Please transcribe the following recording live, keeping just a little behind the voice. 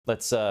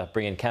Let's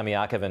bring in Kamy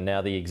Akhavan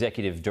now, the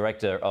Executive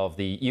Director of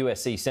the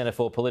USC Center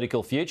for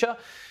Political Future.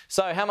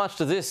 So how much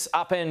does this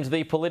upend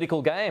the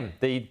political game,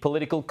 the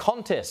political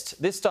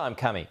contest this time,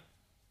 Kamy?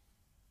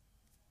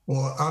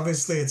 Well,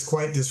 obviously, it's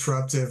quite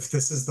disruptive.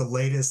 This is the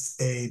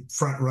latest a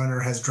front runner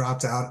has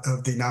dropped out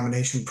of the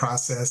nomination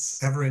process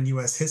ever in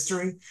U.S.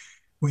 history.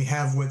 We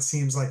have what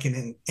seems like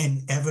an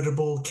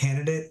inevitable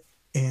candidate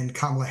in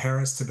Kamala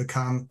Harris to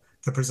become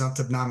the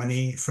presumptive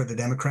nominee for the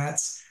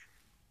Democrats.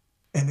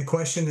 And the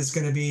question is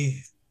going to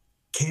be,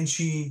 can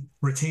she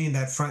retain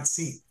that front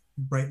seat?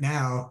 Right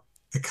now,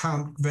 the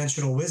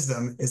conventional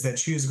wisdom is that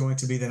she is going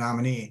to be the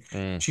nominee.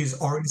 She's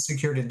already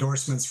secured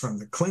endorsements from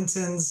the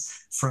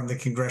Clintons, from the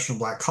Congressional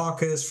Black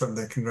Caucus, from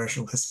the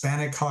Congressional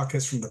Hispanic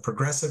Caucus, from the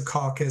Progressive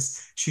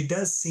Caucus. She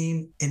does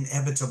seem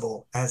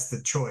inevitable as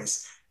the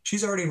choice.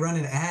 She's already run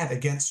an ad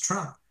against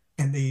Trump,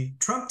 and the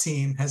Trump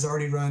team has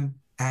already run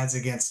ads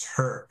against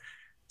her.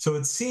 So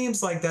it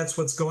seems like that's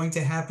what's going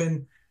to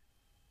happen.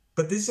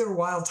 But these are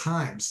wild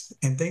times,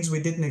 and things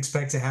we didn't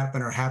expect to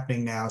happen are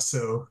happening now,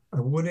 so I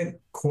wouldn't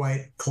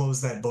quite close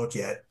that book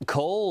yet.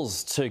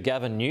 Calls to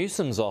Gavin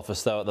Newsom's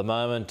office, though, at the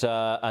moment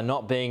are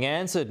not being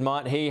answered.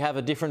 Might he have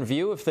a different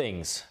view of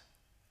things?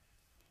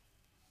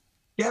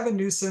 Gavin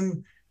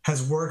Newsom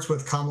has worked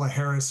with Kamala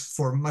Harris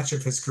for much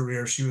of his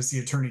career. She was the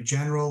Attorney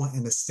General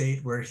in the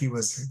state where he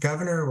was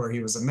governor, where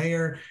he was a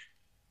mayor.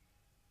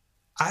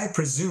 I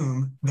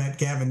presume that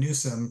Gavin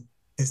Newsom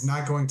is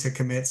not going to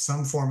commit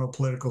some form of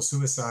political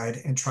suicide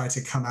and try to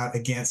come out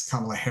against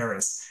Kamala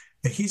Harris.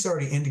 But he's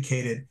already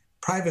indicated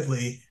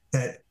privately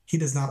that he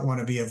does not want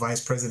to be a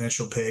vice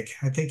presidential pick.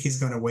 I think he's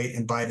going to wait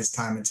and bide his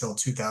time until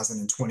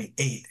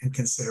 2028 and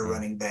consider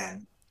running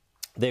then.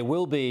 There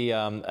will be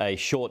a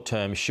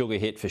short-term sugar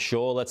hit for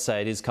sure. Let's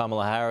say it is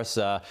Kamala Harris.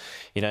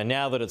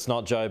 Now that it's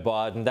not Joe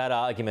Biden, that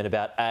argument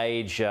about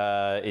age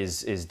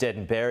is dead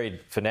and buried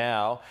for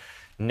now.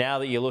 Now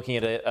that you're looking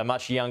at a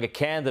much younger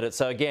candidate.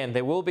 So again,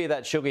 there will be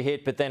that sugar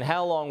hit, but then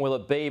how long will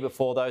it be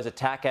before those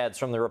attack ads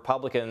from the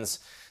Republicans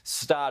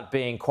start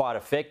being quite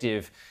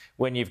effective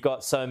when you've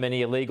got so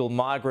many illegal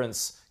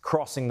migrants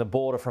crossing the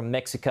border from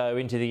Mexico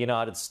into the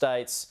United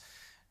States?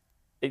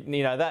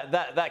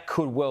 That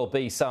could well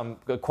be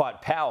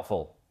quite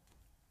powerful.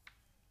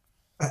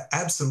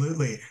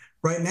 Absolutely.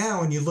 Right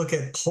now, when you look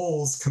at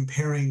polls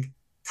comparing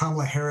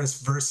Kamala Harris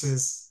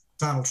versus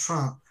Donald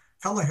Trump,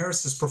 Kamala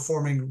Harris is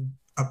performing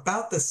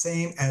about the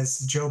same as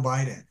Joe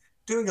Biden,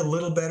 doing a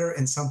little better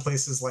in some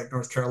places like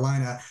North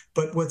Carolina.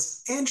 But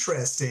what's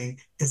interesting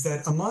is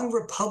that among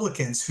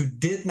Republicans who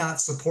did not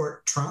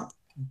support Trump,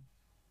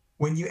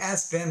 when you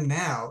ask them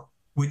now,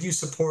 would you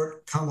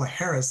support Kamala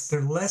Harris,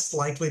 they're less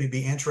likely to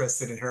be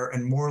interested in her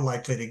and more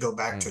likely to go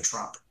back to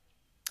Trump.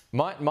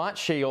 Might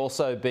she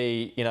also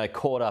be,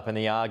 caught up in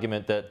the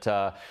argument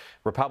that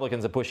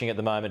Republicans are pushing at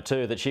the moment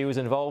too, that she was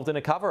involved in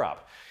a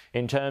cover-up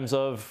in terms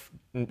of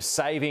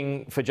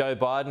saving for Joe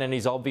Biden and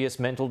his obvious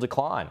mental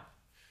decline?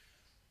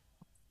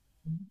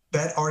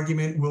 That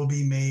argument will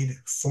be made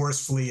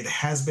forcefully. It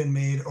has been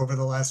made over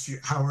the last few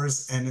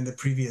hours and in the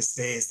previous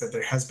days that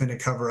there has been a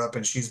cover-up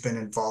and she's been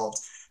involved.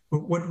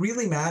 But what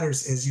really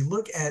matters is you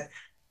look at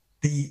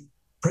the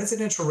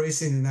presidential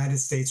race in the United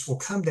States will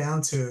come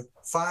down to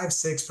 5,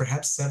 6,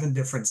 perhaps 7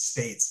 different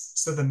states.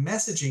 So the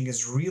messaging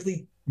is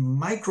really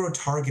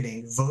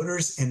micro-targeting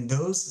voters in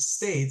those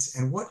states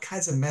and what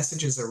kinds of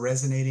messages are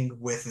resonating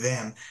with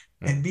them.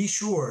 And be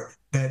sure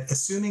that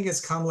assuming it's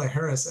Kamala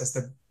Harris as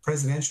the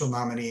presidential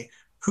nominee,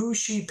 who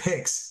she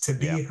picks to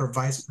be her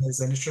vice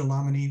presidential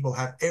nominee will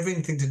have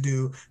everything to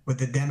do with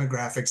the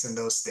demographics in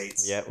those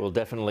states. Yeah, it will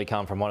definitely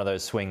come from one of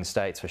those swing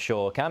states for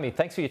sure. Kamy,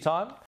 thanks for your time.